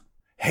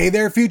Hey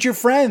there, future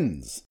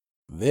friends!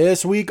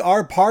 This week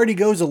our party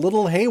goes a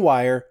little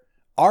haywire,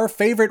 our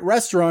favorite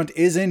restaurant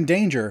is in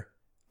danger,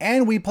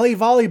 and we play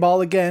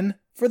volleyball again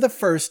for the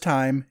first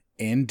time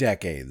in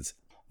decades.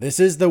 This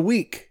is the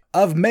week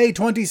of May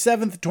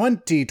 27th,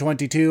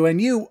 2022, and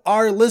you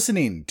are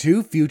listening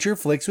to Future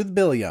Flicks with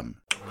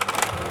Billiam.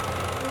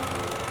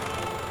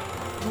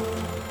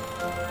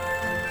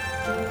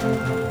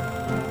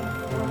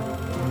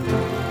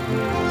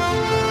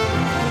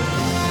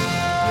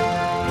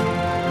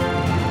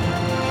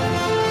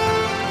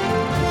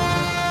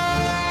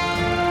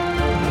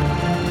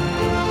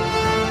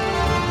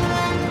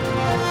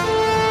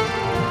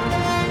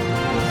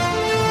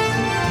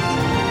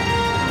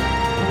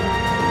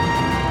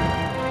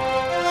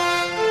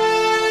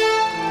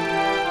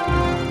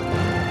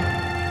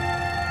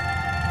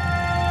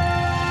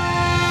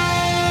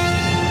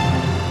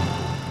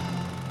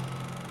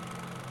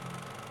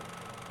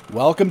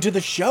 Welcome to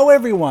the show,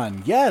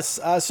 everyone. Yes,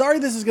 sorry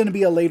this is going to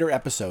be a later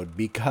episode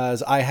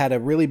because I had a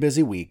really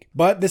busy week.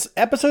 But this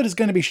episode is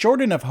going to be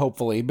short enough,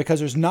 hopefully, because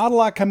there's not a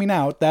lot coming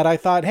out that I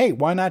thought, hey,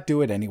 why not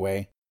do it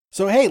anyway?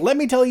 So hey, let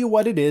me tell you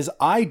what it is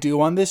I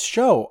do on this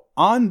show.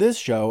 On this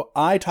show,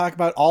 I talk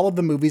about all of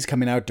the movies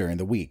coming out during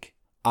the week.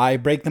 I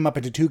break them up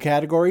into two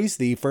categories.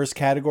 The first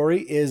category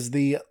is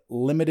the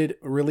limited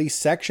release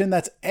section.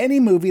 That's any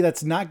movie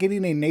that's not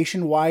getting a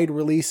nationwide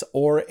release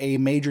or a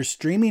major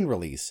streaming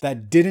release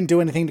that didn't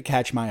do anything to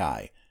catch my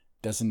eye.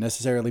 Doesn't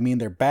necessarily mean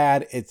they're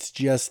bad. It's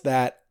just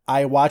that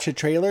I watched a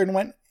trailer and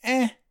went,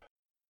 eh.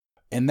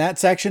 In that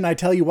section, I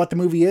tell you what the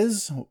movie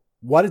is,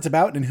 what it's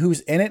about, and who's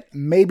in it.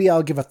 Maybe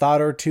I'll give a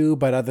thought or two,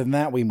 but other than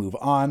that, we move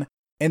on.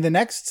 In the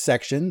next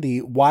section,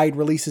 the wide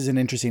releases and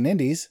interesting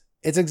indies,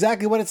 it's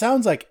exactly what it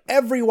sounds like.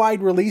 Every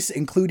wide release,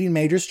 including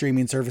major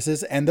streaming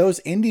services, and those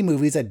indie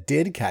movies that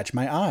did catch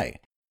my eye.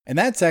 In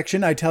that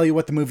section, I tell you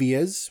what the movie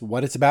is,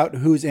 what it's about,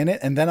 who's in it,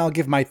 and then I'll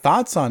give my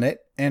thoughts on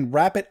it and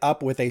wrap it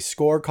up with a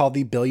score called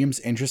the Billiam's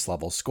Interest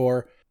Level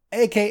Score,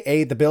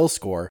 aka the Bill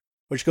Score,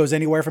 which goes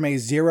anywhere from a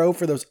 0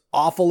 for those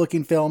awful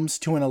looking films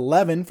to an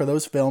 11 for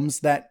those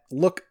films that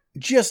look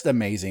just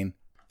amazing.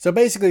 So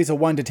basically it's a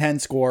 1 to 10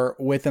 score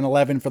with an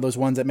 11 for those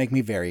ones that make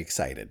me very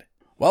excited.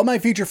 Well, my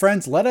future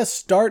friends, let us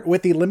start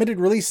with the limited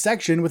release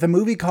section with a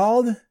movie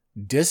called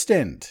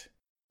Distant.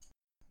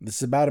 This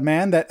is about a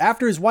man that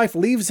after his wife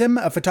leaves him,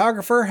 a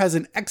photographer has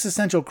an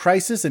existential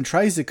crisis and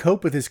tries to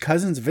cope with his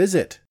cousin's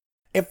visit.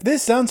 If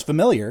this sounds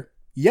familiar,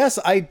 yes,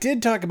 I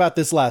did talk about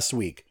this last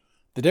week.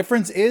 The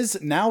difference is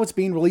now it's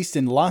being released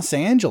in Los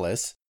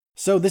Angeles.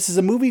 So this is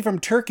a movie from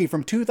Turkey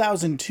from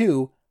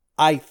 2002,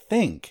 I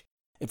think.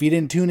 If you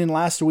didn't tune in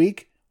last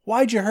week,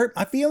 why'd you hurt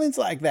my feelings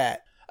like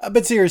that?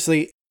 But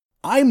seriously,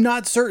 I'm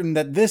not certain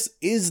that this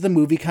is the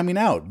movie coming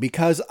out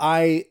because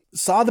I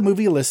saw the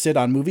movie listed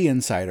on Movie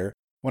Insider.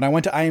 When I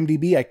went to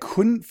IMDb, I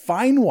couldn't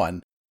find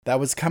one that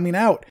was coming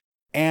out.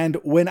 And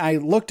when I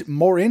looked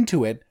more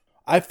into it,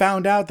 I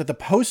found out that the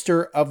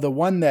poster of the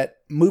one that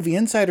Movie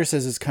Insider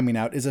says is coming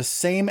out is the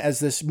same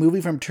as this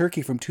movie from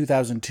Turkey from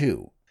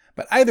 2002.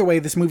 But either way,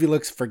 this movie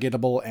looks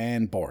forgettable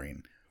and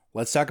boring.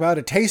 Let's talk about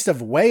A Taste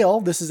of Whale.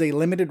 This is a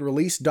limited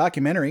release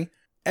documentary.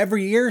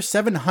 Every year,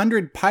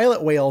 700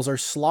 pilot whales are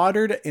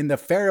slaughtered in the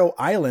Faroe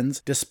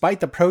Islands despite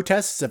the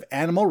protests of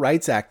animal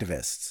rights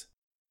activists.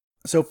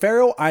 So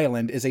Faroe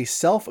Island is a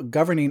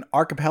self-governing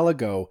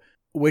archipelago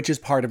which is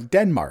part of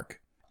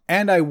Denmark.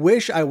 And I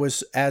wish I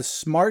was as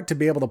smart to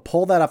be able to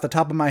pull that off the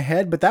top of my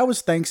head, but that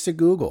was thanks to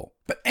Google.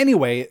 But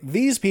anyway,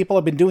 these people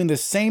have been doing the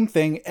same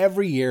thing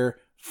every year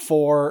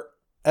for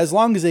as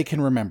long as they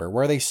can remember,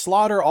 where they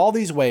slaughter all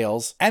these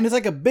whales, and it's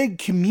like a big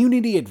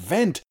community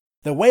event.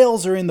 The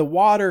whales are in the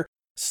water,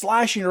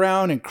 slashing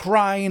around and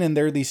crying, and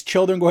there are these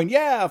children going,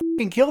 yeah,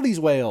 fucking kill these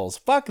whales,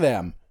 fuck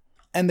them.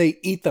 And they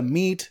eat the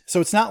meat,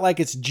 so it's not like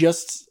it's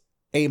just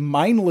a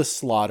mindless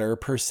slaughter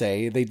per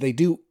se. They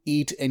do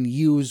eat and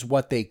use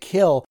what they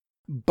kill,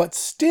 but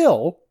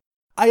still,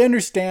 I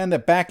understand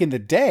that back in the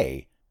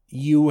day,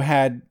 you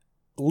had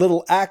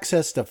little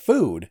access to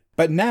food,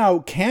 but now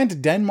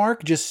can't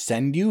Denmark just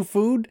send you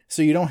food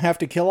so you don't have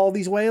to kill all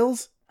these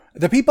whales?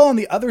 The people on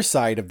the other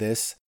side of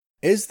this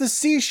is the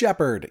Sea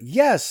Shepherd.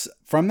 Yes,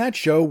 from that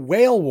show,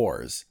 Whale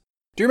Wars.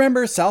 Do you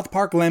remember South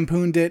Park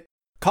lampooned it,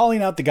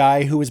 calling out the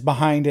guy who was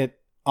behind it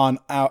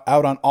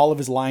out on all of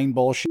his lying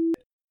bullshit?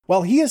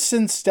 Well, he has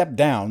since stepped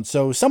down,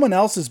 so someone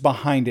else is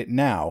behind it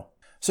now.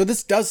 So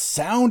this does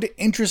sound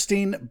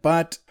interesting,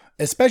 but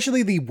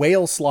especially the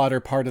whale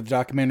slaughter part of the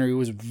documentary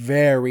was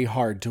very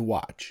hard to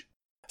watch.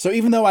 So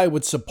even though I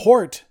would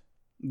support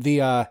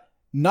the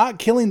not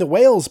killing the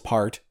whales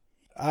part,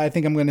 I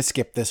think I'm going to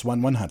skip this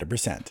one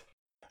 100%.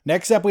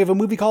 Next up, we have a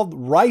movie called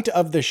Rite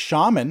of the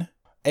Shaman.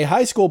 A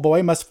high school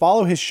boy must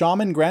follow his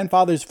shaman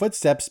grandfather's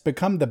footsteps to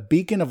become the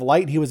beacon of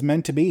light he was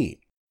meant to be.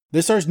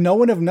 This stars no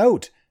one of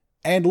note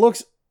and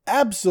looks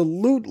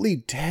absolutely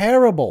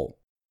terrible.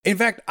 In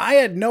fact, I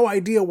had no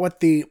idea what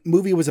the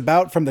movie was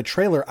about from the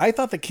trailer. I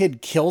thought the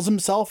kid kills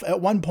himself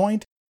at one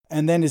point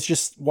and then is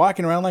just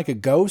walking around like a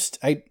ghost.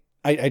 I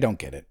don't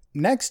get it.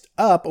 Next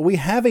up, we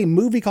have a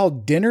movie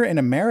called Dinner in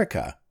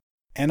America.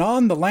 And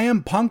on the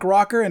lam, punk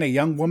rocker and a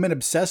young woman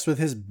obsessed with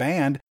his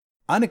band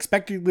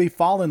unexpectedly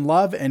fall in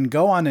love and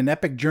go on an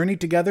epic journey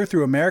together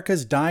through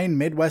America's dying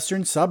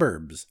Midwestern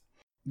suburbs.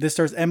 This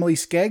stars Emily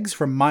Skeggs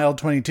from Mile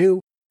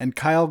 22 and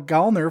Kyle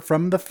Gallner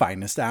from The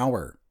Finest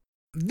Hour.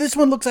 This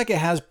one looks like it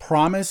has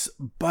promise,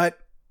 but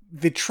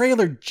the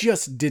trailer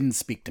just didn't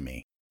speak to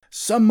me.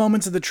 Some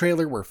moments of the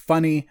trailer were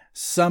funny,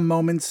 some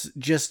moments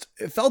just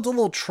felt a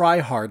little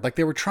try-hard, like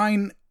they were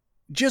trying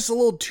just a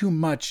little too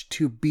much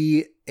to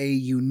be a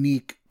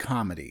unique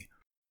comedy.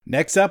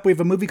 Next up, we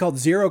have a movie called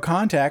Zero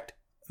Contact.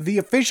 The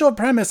official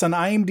premise on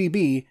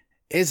IMDb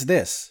is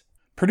this: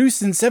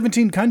 produced in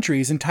 17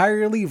 countries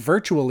entirely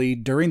virtually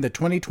during the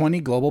 2020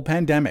 global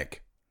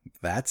pandemic.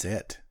 That's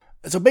it.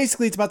 So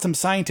basically it's about some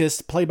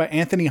scientist played by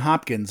Anthony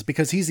Hopkins,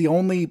 because he's the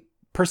only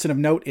person of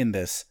note in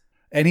this.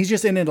 And he's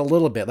just in it a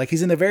little bit. Like,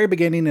 he's in the very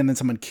beginning and then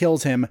someone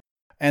kills him.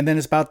 And then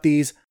it's about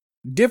these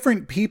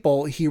different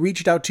people he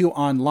reached out to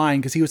online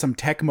because he was some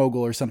tech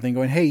mogul or something,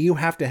 going, hey, you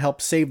have to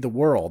help save the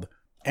world.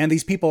 And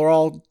these people are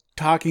all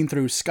talking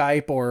through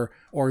Skype or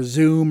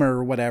Zoom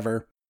or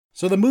whatever.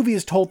 So the movie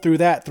is told through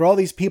all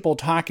these people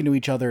talking to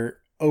each other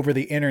over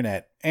the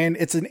internet. And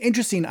it's an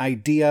interesting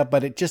idea,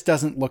 but it just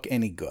doesn't look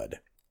any good.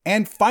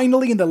 And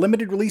finally, in the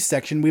limited release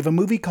section, we have a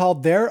movie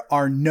called There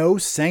Are No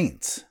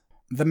Saints.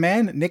 The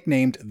man,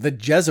 nicknamed the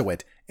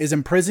Jesuit, is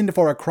imprisoned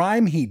for a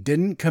crime he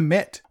didn't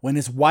commit. When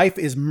his wife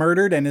is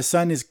murdered and his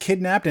son is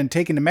kidnapped and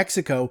taken to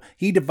Mexico,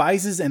 he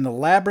devises an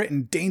elaborate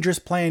and dangerous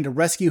plan to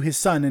rescue his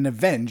son and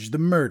avenge the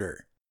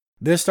murder.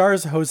 This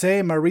stars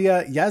Jose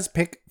Maria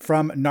Yazpic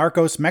from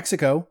Narcos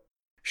Mexico,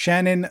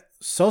 Shannon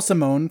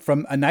Sosamone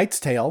from A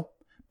Knight's Tale,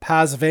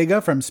 Paz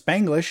Vega from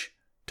Spanglish,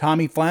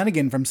 Tommy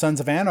Flanagan from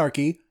Sons of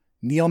Anarchy,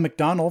 Neil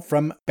McDonough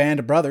from Band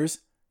of Brothers,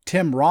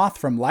 Tim Roth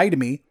from Lie to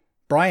Me,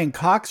 Brian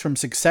Cox from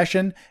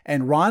Succession,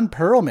 and Ron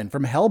Perlman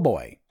from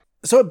Hellboy.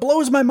 So it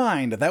blows my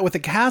mind that with a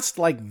cast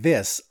like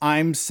this,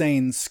 I'm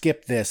saying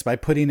skip this by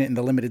putting it in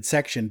the limited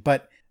section,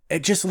 but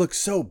it just looks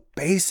so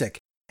basic.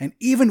 And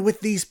even with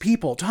these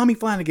people, Tommy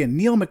Flanagan,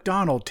 Neil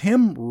McDonough,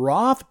 Tim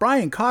Roth,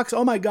 Brian Cox,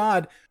 oh my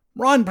god,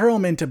 Ron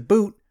Perlman to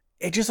boot,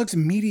 it just looks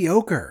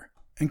mediocre.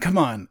 And come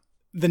on,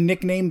 the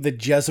nickname The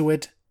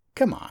Jesuit,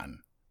 come on.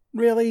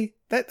 Really?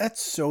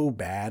 That's so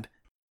bad.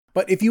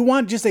 But if you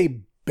want just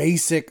a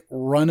basic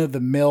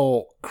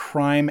run-of-the-mill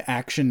crime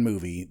action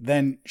movie,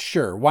 then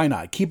sure, why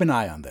not? Keep an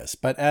eye on this.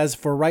 But as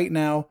for right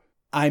now,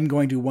 I'm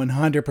going to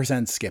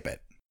 100% skip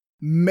it.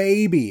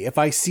 Maybe if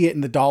I see it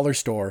in the dollar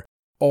store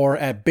or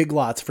at Big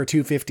Lots for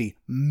 $2.50,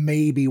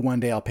 maybe one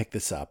day I'll pick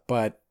this up,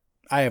 but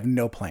I have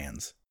no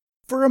plans.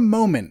 For a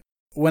moment,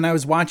 when I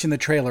was watching the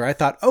trailer, I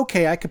thought,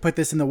 okay, I could put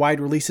this in the wide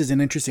releases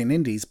and interesting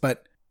indies,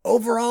 but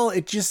overall,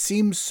 it just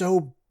seems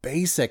so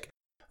basic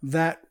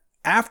that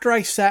after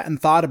I sat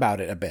and thought about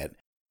it a bit,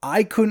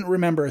 I couldn't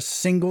remember a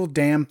single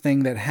damn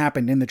thing that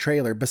happened in the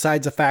trailer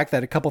besides the fact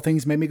that a couple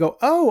things made me go,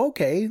 oh,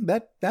 okay,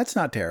 that's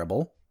not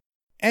terrible.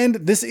 And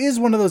this is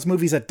one of those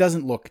movies that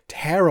doesn't look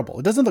terrible.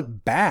 It doesn't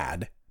look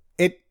bad.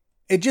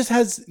 It just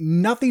has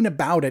nothing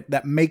about it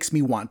that makes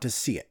me want to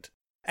see it.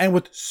 And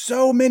with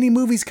so many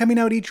movies coming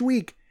out each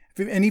week,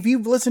 and if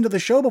you've listened to the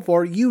show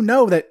before, you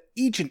know that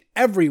each and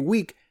every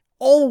week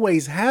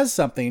always has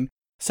something.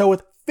 So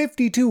with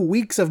 52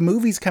 weeks of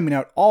movies coming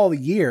out all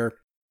year,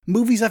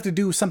 movies have to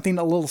do something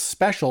a little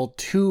special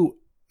to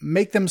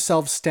make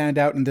themselves stand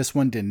out, and this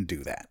one didn't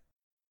do that.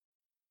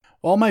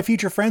 Well, my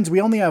future friends, we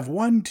only have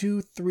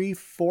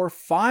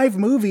 5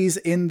 movies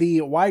in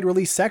the wide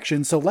release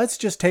section, so let's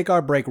just take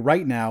our break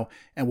right now,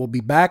 and we'll be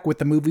back with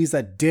the movies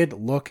that did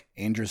look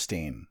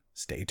interesting.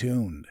 Stay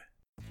tuned.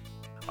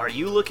 Are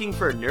you looking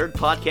for a nerd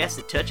podcast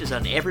that touches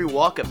on every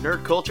walk of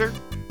nerd culture?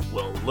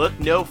 Well, look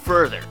no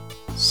further.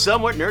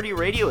 Somewhat Nerdy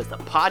Radio is the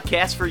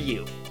podcast for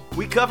you.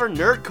 We cover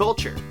nerd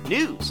culture,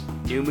 news,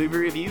 new movie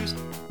reviews,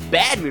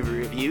 bad movie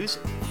reviews,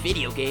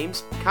 video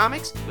games,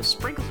 comics, with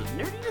sprinkles of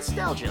nerdy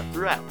nostalgia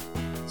throughout.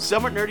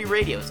 Somewhat Nerdy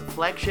Radio is a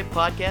flagship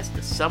podcast of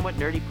the Somewhat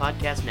Nerdy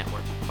Podcast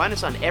Network. Find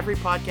us on every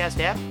podcast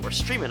app or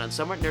stream it on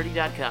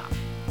somewhatnerdy.com.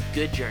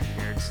 Good journey,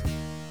 nerds.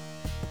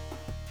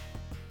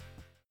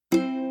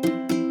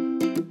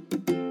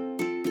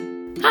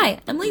 Hi,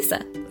 I'm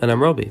Lisa. And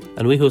I'm Robbie,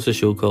 and we host a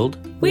show called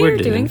We're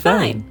Doing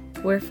Fine.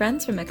 We're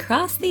friends from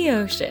across the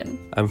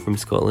ocean. I'm from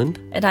Scotland.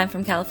 And I'm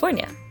from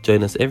California.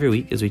 Join us every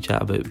week as we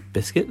chat about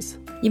biscuits.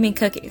 You mean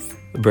cookies?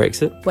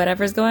 Brexit.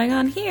 Whatever's going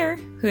on here,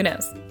 who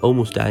knows?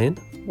 Almost dying.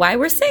 Why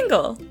we're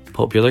single.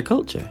 Popular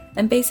culture.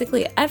 And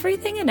basically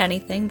everything and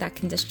anything that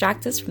can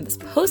distract us from this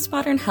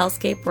postmodern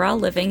hellscape we're all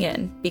living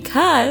in.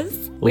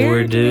 Because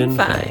we're doing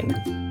fine.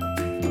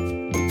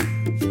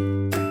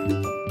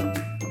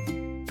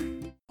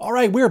 All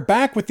right, we're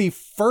back with the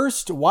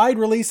first wide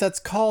release that's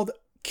called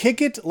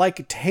Kick It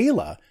Like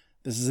Taylor.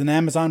 This is an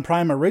Amazon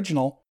Prime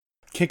original.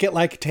 Kick It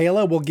Like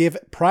Taylor will give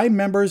Prime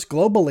members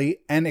globally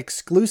an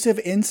exclusive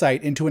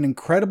insight into an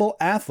incredible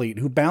athlete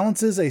who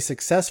balances a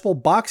successful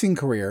boxing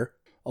career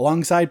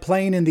alongside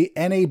playing in the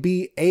NAB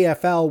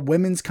AFL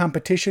women's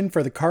competition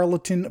for the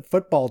Carleton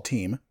football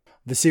team.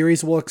 The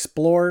series will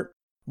explore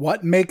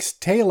what makes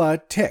Taylor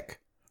tick,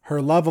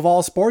 Her love of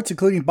all sports,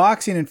 including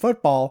boxing and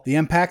football, the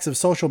impacts of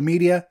social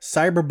media,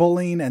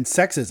 cyberbullying, and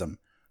sexism.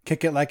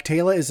 Kick It Like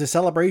Taylor is a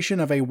celebration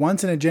of a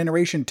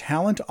once-in-a-generation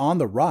talent on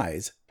the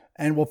rise,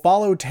 and will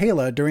follow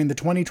Taylor during the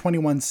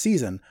 2021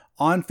 season,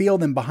 on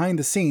field and behind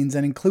the scenes,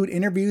 and include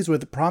interviews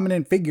with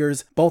prominent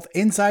figures both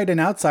inside and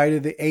outside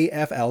of the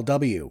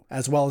AFLW,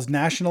 as well as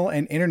national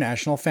and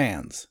international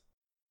fans.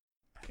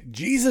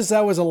 Jesus,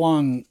 that was a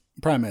long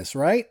premise,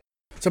 right?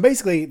 So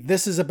basically,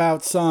 this is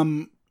about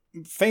some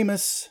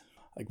famous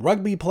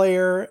rugby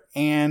player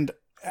and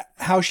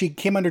how she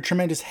came under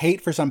tremendous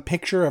hate for some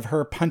picture of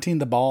her punting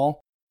the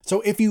ball.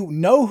 So if you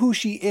know who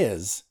she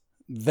is,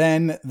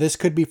 then this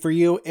could be for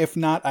you. If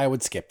not, I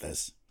would skip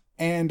this.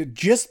 And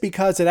just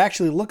because it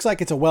actually looks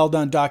like it's a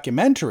well-done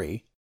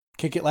documentary,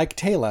 Kick It Like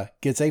Taylor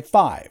gets a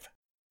 5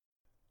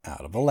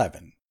 out of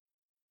 11.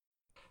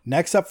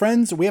 Next up,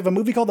 friends, we have a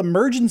movie called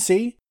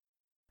Emergency.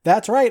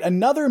 That's right,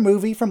 another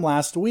movie from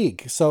last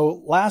week.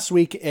 So last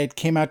week it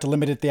came out to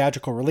limited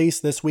theatrical release.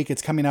 This week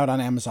it's coming out on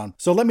Amazon.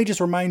 So let me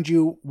just remind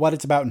you what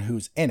it's about and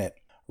who's in it.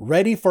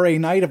 Ready for a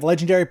night of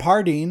legendary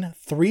partying,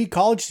 3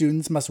 college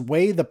students must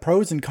weigh the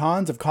pros and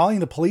cons of calling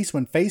the police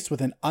when faced with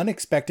an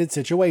unexpected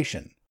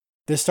situation.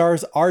 This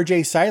stars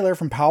R.J. Cyler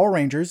from Power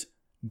Rangers,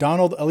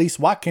 Donald Elise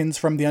Watkins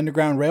from The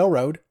Underground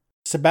Railroad,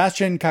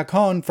 Sebastian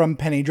Chacon from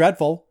Penny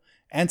Dreadful,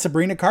 and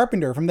Sabrina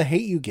Carpenter from The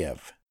Hate U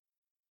Give.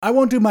 I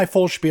won't do my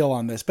full spiel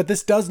on this, but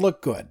this does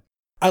look good.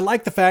 I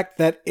like the fact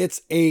that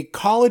it's a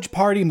college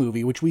party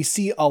movie, which we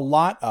see a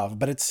lot of,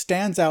 but it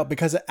stands out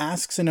because it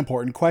asks an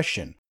important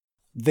question.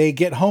 They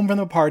get home from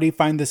the party,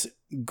 find this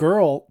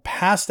girl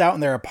passed out in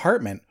their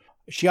apartment.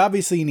 She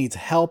obviously needs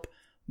help,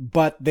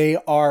 but they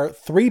are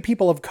 3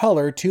 people of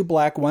color, 2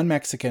 black, 1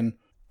 Mexican,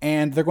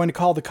 and they're going to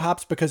call the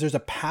cops because there's a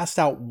passed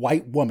out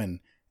white woman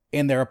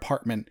in their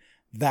apartment.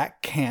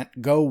 That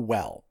can't go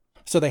well.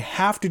 So they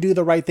have to do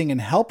the right thing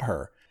and help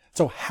her.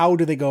 So how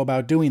do they go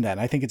about doing that?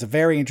 And I think it's a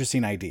very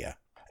interesting idea.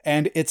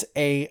 And it's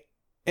a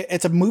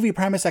movie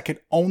premise that could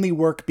only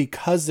work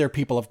because they're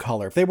people of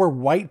color. If they were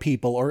white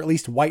people, or at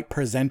least white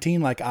presenting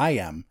like I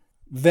am,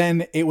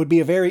 then it would be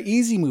a very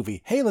easy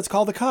movie. Hey, let's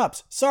call the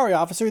cops. Sorry,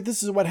 officer,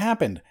 this is what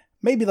happened.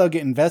 Maybe they'll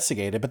get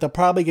investigated, but they'll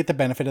probably get the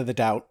benefit of the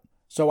doubt.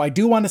 So I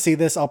do want to see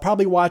this. I'll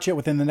probably watch it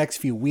within the next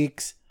few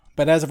weeks.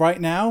 But as of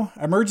right now,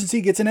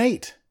 Emergency gets an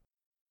 8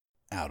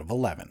 out of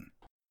 11.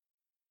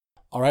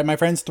 All right, my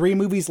friends, 3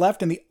 movies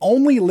left, and the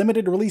only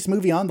limited release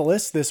movie on the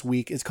list this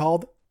week is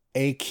called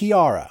A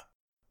Kiara.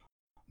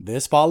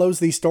 This follows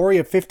the story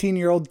of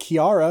 15-year-old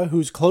Kiara,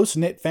 whose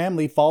close-knit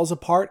family falls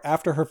apart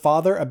after her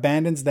father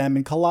abandons them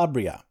in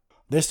Calabria.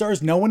 This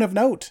stars no one of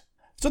note.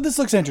 So this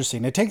looks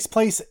interesting. It takes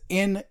place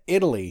in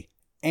Italy,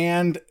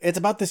 and it's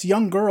about this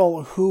young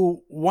girl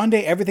who one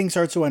day everything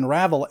starts to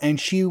unravel, and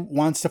she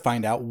wants to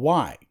find out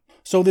why.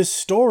 So this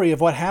story of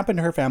what happened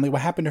to her family,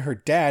 what happened to her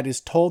dad, is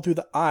told through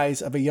the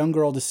eyes of a young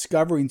girl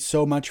discovering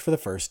so much for the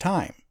first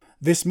time.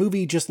 This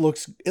movie just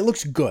looks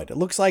good. It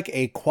looks like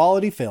a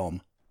quality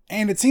film,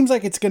 and it seems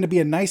like it's going to be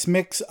a nice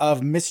mix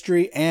of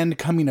mystery and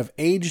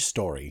coming-of-age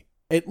story.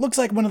 It looks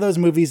like one of those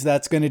movies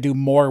that's going to do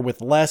more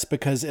with less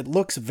because it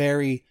looks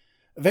very,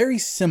 very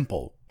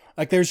simple.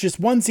 Like there's just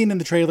one scene in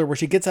the trailer where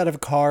she gets out of a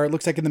car, it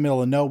looks like in the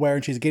middle of nowhere,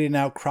 and she's getting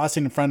out,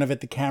 crossing in front of it,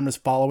 the camera's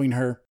following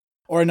her.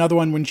 Or another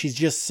one when she's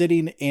just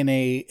sitting in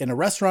a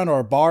restaurant or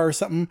a bar or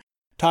something,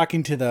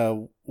 talking to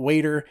the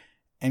waiter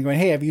and going,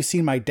 hey, have you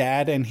seen my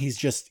dad? And he's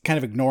just kind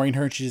of ignoring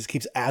her. And she just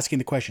keeps asking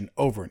the question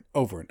over and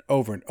over and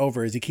over and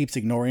over as he keeps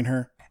ignoring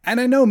her. And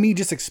I know me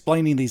just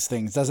explaining these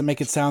things doesn't make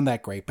it sound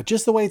that great, but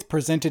just the way it's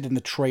presented in the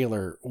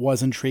trailer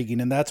was intriguing.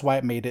 And that's why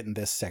it made it in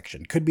this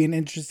section. Could be an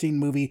interesting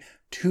movie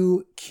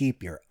to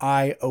keep your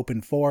eye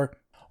open for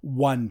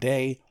one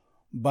day.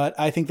 But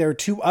I think there are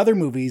 2 other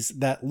movies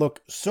that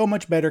look so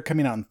much better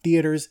coming out in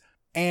theaters,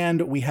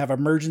 and we have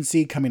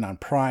Emergency coming on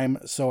Prime,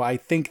 so I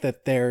think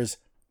that there's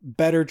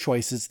better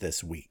choices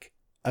this week.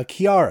 A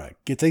Kiara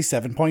gets a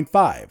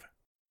 7.5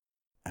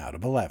 out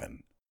of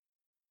 11.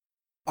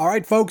 All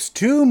right, folks,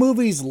 2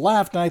 movies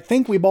left, and I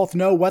think we both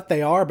know what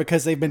they are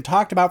because they've been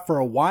talked about for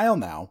a while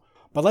now.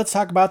 But let's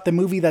talk about the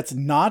movie that's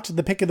not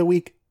the pick of the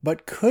week,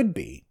 but could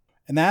be.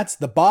 And that's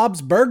the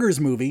Bob's Burgers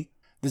movie.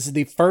 This is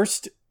the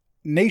first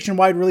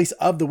nationwide release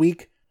of the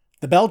week.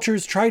 The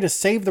Belchers try to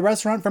save the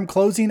restaurant from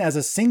closing as a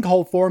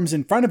sinkhole forms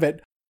in front of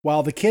it,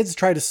 while the kids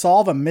try to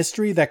solve a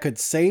mystery that could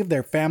save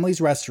their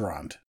family's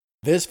restaurant.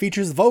 This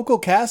features the vocal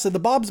cast of the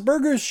Bob's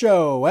Burgers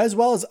show, as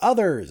well as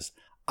others.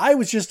 I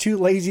was just too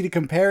lazy to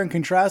compare and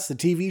contrast the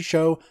TV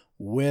show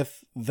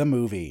with the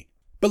movie.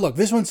 But look,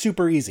 this one's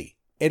super easy.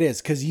 It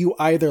is, because you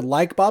either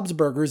like Bob's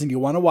Burgers and you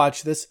want to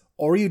watch this,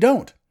 or you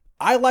don't.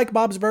 I like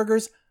Bob's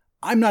Burgers.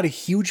 I'm not a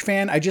huge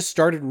fan. I just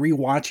started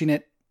rewatching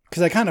it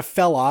because I kind of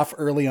fell off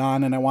early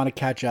on and I want to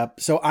catch up.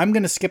 So I'm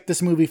going to skip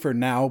this movie for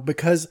now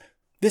because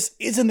this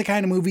isn't the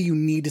kind of movie you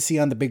need to see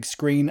on the big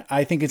screen.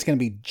 I think it's going to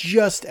be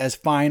just as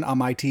fine on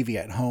my TV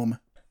at home.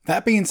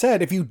 That being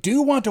said, if you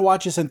do want to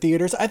watch this in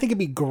theaters, I think it'd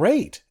be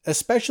great,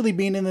 especially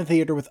being in the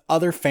theater with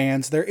other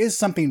fans. There is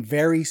something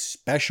very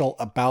special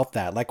about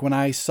that. Like when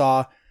I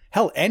saw,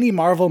 any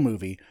Marvel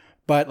movie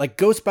but like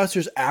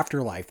Ghostbusters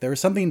Afterlife, there was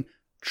something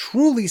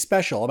truly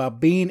special about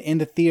being in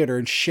the theater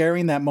and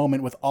sharing that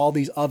moment with all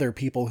these other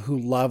people who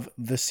love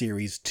the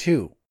series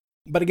too.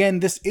 But again,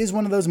 this is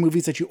one of those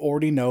movies that you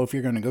already know if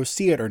you're going to go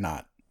see it or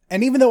not.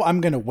 And even though I'm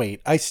going to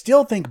wait, I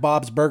still think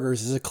Bob's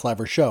Burgers is a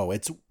clever show.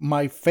 It's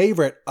my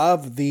favorite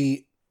of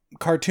the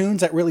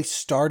cartoons that really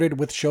started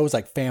with shows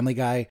like Family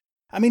Guy.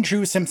 I mean,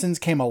 true, Simpsons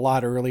came a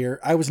lot earlier.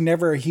 I was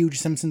never a huge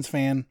Simpsons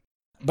fan,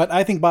 but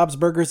I think Bob's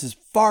Burgers is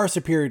far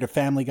superior to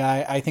Family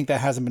Guy. I think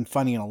that hasn't been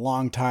funny in a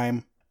long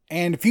time.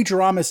 And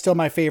Futurama is still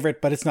my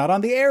favorite, but it's not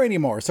on the air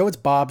anymore, so it's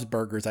Bob's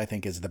Burgers I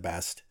think is the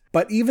best.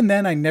 But even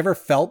then, I never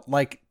felt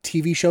like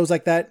TV shows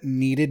like that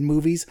needed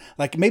movies.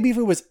 Like maybe if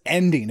it was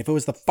ending, if it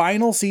was the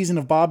final season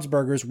of Bob's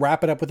Burgers,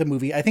 wrap it up with a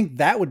movie, I think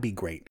that would be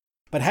great.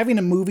 But having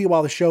a movie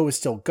while the show is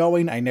still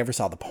going, I never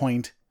saw the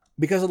point.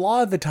 Because a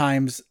lot of the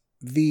times,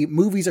 the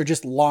movies are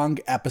just long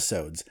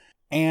episodes.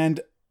 And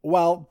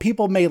while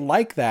people may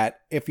like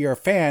that, if you're a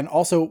fan,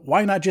 also,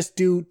 why not just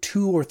do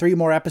 2 or 3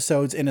 more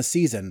episodes in a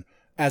season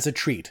as a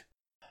treat?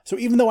 So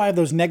even though I have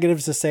those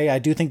negatives to say, I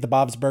do think the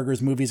Bob's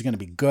Burgers movie is going to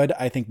be good.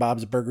 I think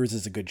Bob's Burgers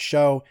is a good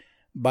show,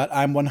 but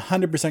I'm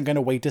 100% going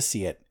to wait to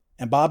see it.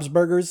 And Bob's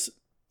Burgers,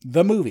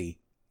 the movie,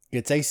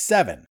 gets a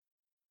 7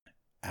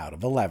 out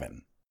of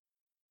 11.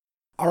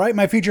 All right,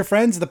 my future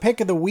friends, the pick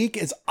of the week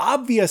is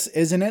obvious,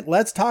 isn't it?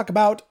 Let's talk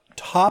about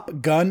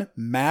Top Gun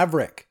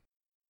Maverick.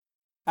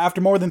 After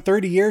more than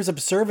 30 years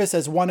of service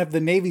as one of the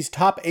Navy's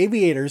top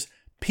aviators,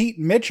 Pete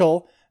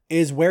Mitchell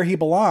is where he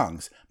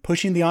belongs,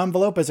 pushing the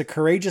envelope as a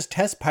courageous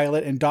test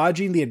pilot and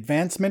dodging the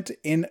advancement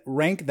in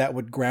rank that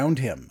would ground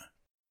him.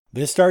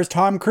 This stars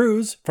Tom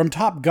Cruise from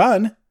Top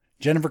Gun,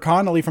 Jennifer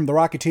Connelly from The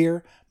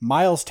Rocketeer,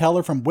 Miles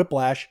Teller from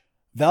Whiplash,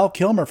 Val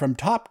Kilmer from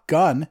Top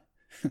Gun,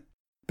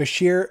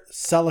 Bashir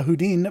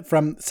Salahuddin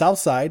from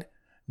Southside,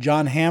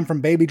 John Hamm from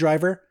Baby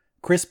Driver,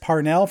 Chris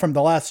Parnell from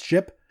The Last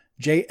Ship,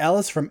 Jay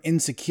Ellis from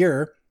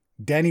Insecure,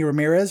 Danny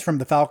Ramirez from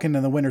The Falcon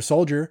and the Winter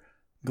Soldier,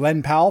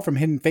 Glenn Powell from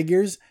Hidden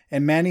Figures,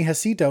 and Manny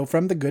Jacinto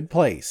from The Good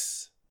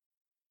Place.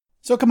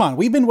 So come on,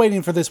 we've been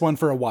waiting for this one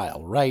for a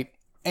while, right?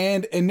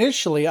 And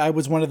initially I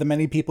was one of the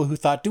many people who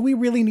thought, do we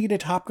really need a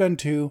Top Gun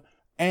 2?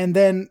 And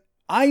then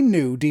I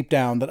knew deep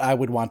down that I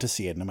would want to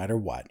see it no matter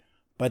what.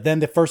 But then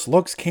the first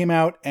looks came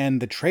out and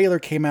the trailer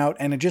came out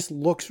and it just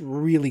looks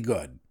really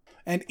good.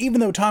 And even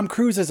though Tom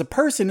Cruise as a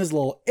person is a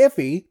little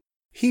iffy,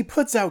 he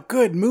puts out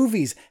good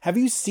movies. Have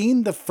you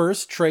seen the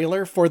first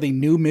trailer for the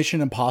new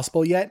Mission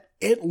Impossible yet?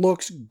 It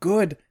looks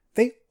good.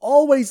 They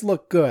always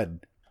look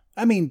good.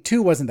 I mean,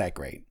 2 wasn't that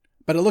great,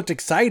 but it looked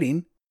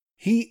exciting.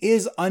 He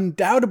is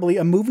undoubtedly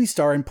a movie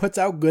star and puts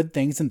out good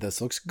things, and this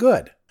looks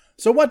good.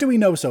 So what do we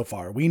know so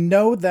far? We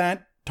know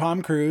that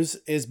Tom Cruise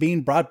is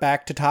being brought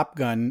back to Top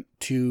Gun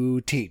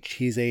to teach.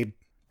 He's a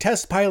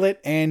test pilot,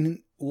 and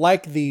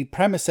like the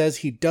premise says,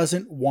 he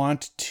doesn't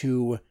want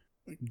to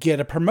get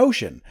a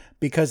promotion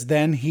because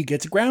then he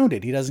gets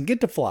grounded. He doesn't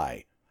get to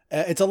fly.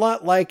 It's a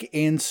lot like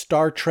in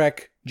Star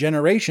Trek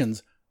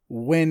Generations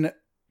when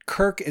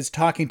Kirk is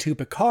talking to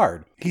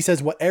Picard. He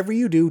says, whatever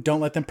you do,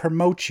 don't let them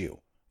promote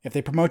you. If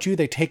they promote you,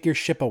 they take your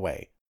ship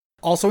away.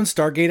 Also in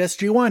Stargate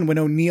SG-1, when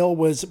O'Neill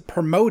was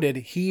promoted,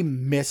 he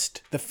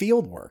missed the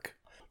field work.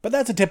 But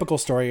that's a typical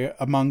story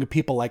among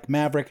people like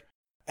Maverick.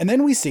 And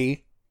then we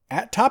see,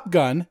 at Top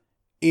Gun,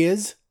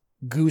 is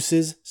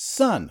Goose's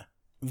son,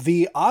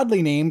 the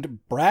oddly named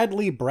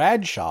Bradley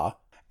Bradshaw.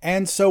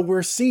 And so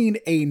we're seeing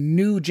a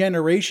new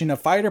generation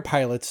of fighter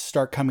pilots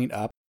start coming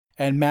up,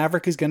 and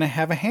Maverick is going to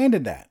have a hand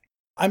in that.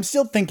 I'm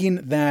still thinking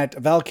that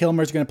Val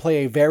Kilmer is going to play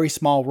a very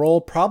small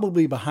role,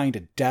 probably behind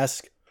a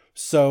desk,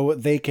 so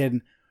they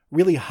can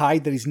really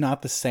hide that he's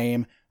not the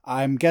same.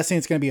 I'm guessing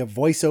it's going to be a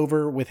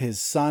voiceover with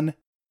his son,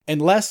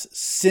 unless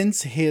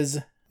since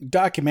his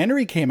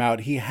documentary came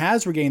out, he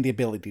has regained the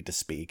ability to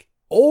speak,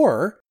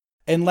 or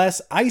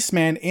unless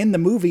Iceman in the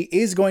movie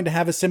is going to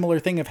have a similar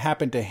thing have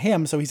happened to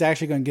him, so he's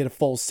actually going to get a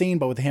full scene,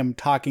 but with him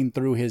talking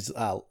through his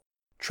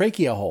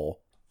trachea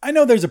hole. I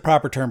know there's a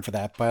proper term for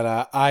that,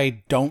 but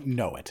I don't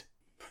know it.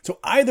 So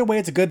either way,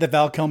 it's good that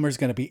Val Kilmer is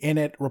going to be in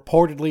it.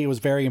 Reportedly, it was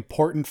very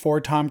important for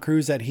Tom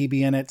Cruise that he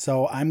be in it,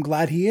 so I'm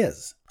glad he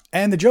is.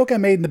 And the joke I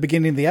made in the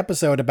beginning of the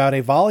episode about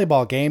a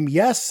volleyball game,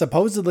 yes,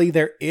 supposedly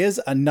there is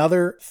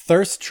another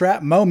thirst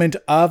trap moment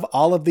of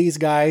all of these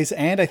guys,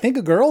 and I think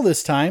a girl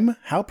this time,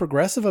 how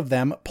progressive of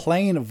them,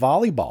 playing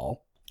volleyball.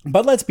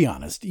 But let's be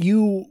honest,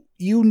 you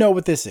know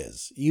what this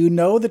is. You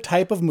know the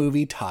type of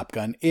movie Top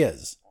Gun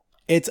is.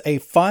 It's a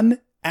fun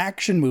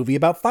action movie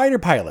about fighter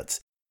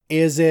pilots.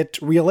 Is it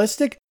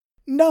realistic?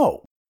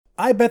 No.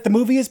 I bet the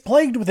movie is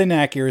plagued with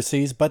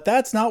inaccuracies, but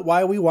that's not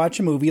why we watch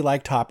a movie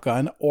like Top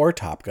Gun or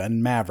Top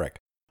Gun Maverick.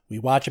 We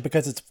watch it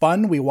because it's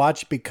fun, we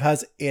watch it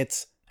because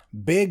it's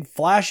big,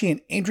 flashy,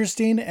 and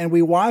interesting, and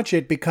we watch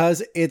it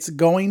because it's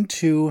going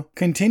to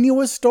continue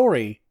a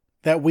story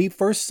that we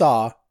first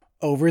saw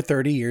over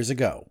 30 years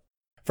ago.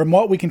 From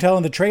what we can tell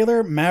in the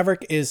trailer,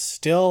 Maverick is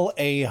still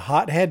a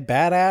hothead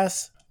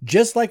badass,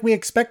 just like we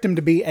expect him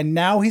to be, and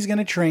now he's going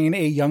to train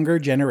a younger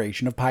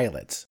generation of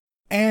pilots.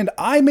 And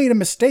I made a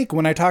mistake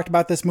when I talked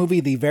about this movie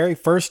the very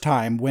first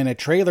time when a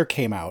trailer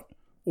came out.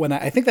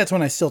 I think that's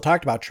when I still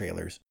talked about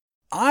trailers.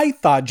 I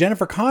thought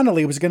Jennifer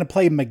Connelly was going to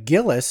play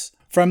McGillis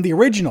from the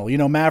original,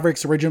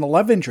 Maverick's original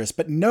love interest.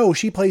 But no,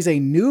 she plays a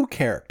new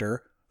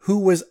character who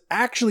was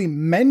actually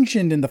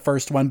mentioned in the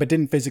first one but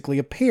didn't physically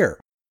appear.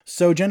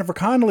 So Jennifer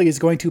Connelly is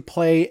going to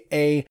play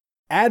a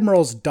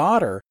admiral's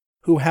daughter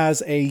who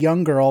has a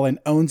young girl and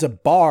owns a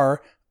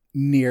bar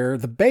near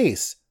the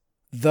base.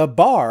 The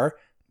bar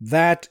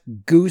that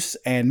Goose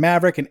and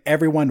Maverick and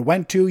everyone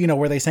went to,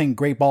 where they sang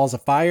Great Balls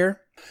of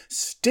Fire.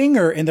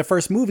 Stinger in the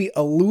first movie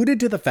alluded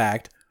to the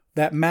fact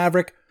that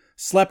Maverick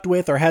slept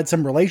with or had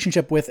some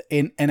relationship with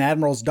an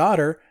admiral's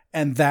daughter,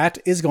 and that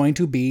is going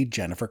to be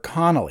Jennifer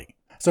Connelly.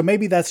 So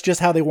maybe that's just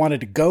how they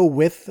wanted to go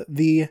with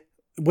the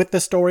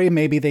story.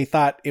 Maybe they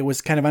thought it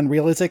was kind of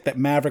unrealistic that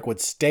Maverick would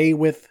stay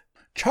with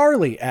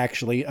Charlie,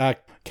 actually.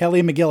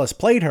 Kelly McGillis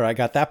played her. I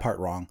got that part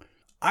wrong.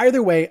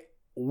 Either way,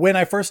 when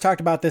I first talked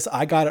about this,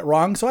 I got it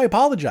wrong, so I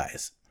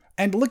apologize.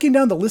 And looking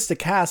down the list of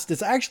cast,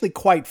 it's actually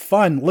quite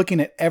fun looking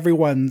at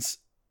everyone's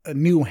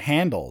new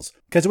handles.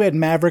 Because we had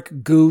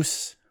Maverick,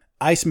 Goose,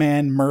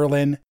 Iceman,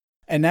 Merlin,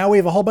 and now we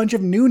have a whole bunch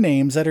of new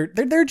names that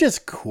they're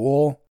just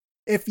cool.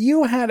 If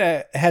you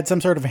had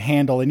some sort of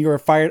handle and you were a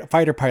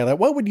fighter pilot,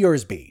 what would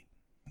yours be?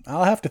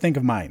 I'll have to think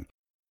of mine.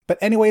 But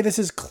anyway, this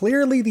is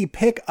clearly the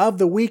pick of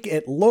the week.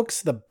 It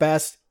looks the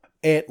best.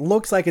 It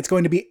looks like it's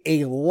going to be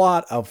a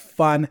lot of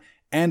fun,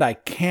 and I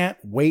can't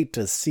wait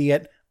to see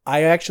it.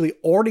 I actually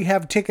already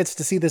have tickets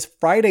to see this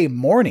Friday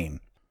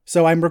morning.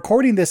 So I'm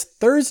recording this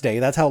Thursday.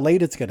 That's how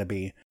late it's going to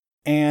be.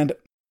 And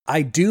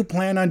I do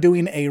plan on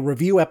doing a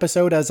review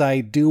episode as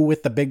I do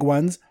with the big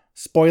ones.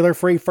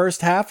 Spoiler-free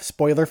first half,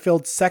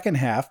 spoiler-filled second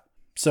half.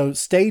 So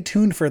stay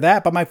tuned for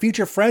that. But my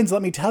future friends,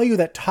 let me tell you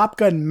that Top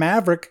Gun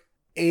Maverick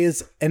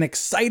is an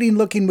exciting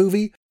looking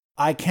movie.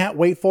 I can't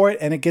wait for it,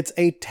 and it gets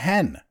a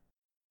 10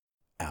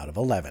 out of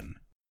 11.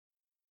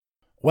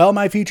 Well,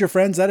 my future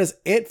friends, that is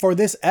it for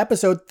this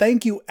episode.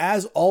 Thank you,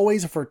 as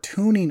always, for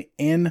tuning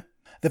in.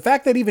 The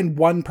fact that even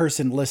one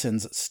person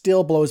listens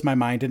still blows my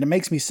mind, and it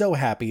makes me so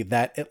happy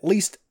that at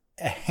least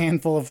a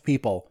handful of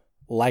people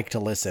like to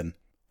listen.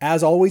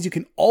 As always, you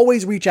can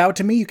always reach out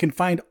to me. You can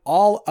find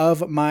all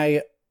of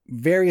my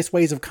various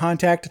ways of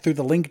contact through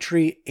the link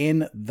tree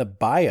in the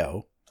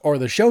bio, or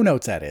the show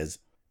notes, that is.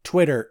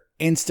 Twitter,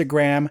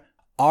 Instagram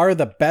are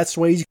the best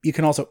ways. You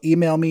can also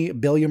email me,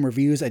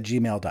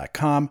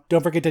 billiamreviews@gmail.com.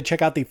 Don't forget to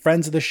check out the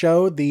friends of the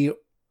show, the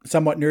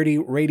Somewhat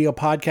Nerdy Radio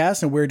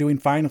Podcast, and We're Doing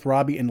Fine with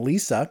Robbie and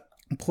Lisa.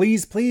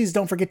 Please, please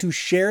don't forget to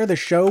share the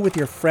show with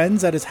your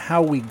friends. That is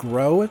how we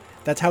grow.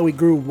 That's how we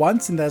grew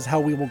once, and that's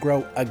how we will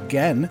grow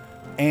again.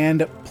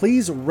 And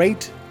please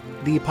rate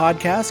the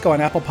podcast. Go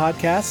on Apple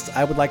Podcasts.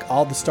 I would like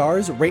all the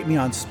stars. Rate me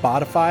on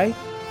Spotify.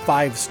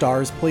 5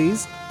 stars,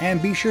 please.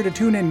 And be sure to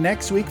tune in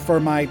next week for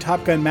my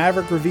Top Gun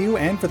Maverick review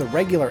and for the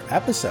regular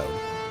episode.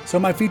 So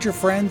my future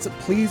friends,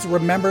 please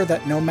remember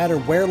that no matter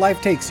where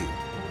life takes you,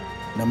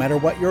 no matter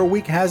what your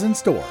week has in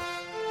store,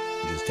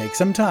 just take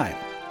some time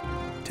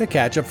to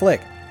catch a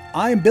flick.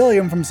 I'm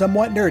Billiam from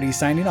Somewhat Nerdy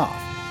signing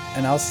off,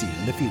 and I'll see you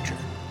in the future.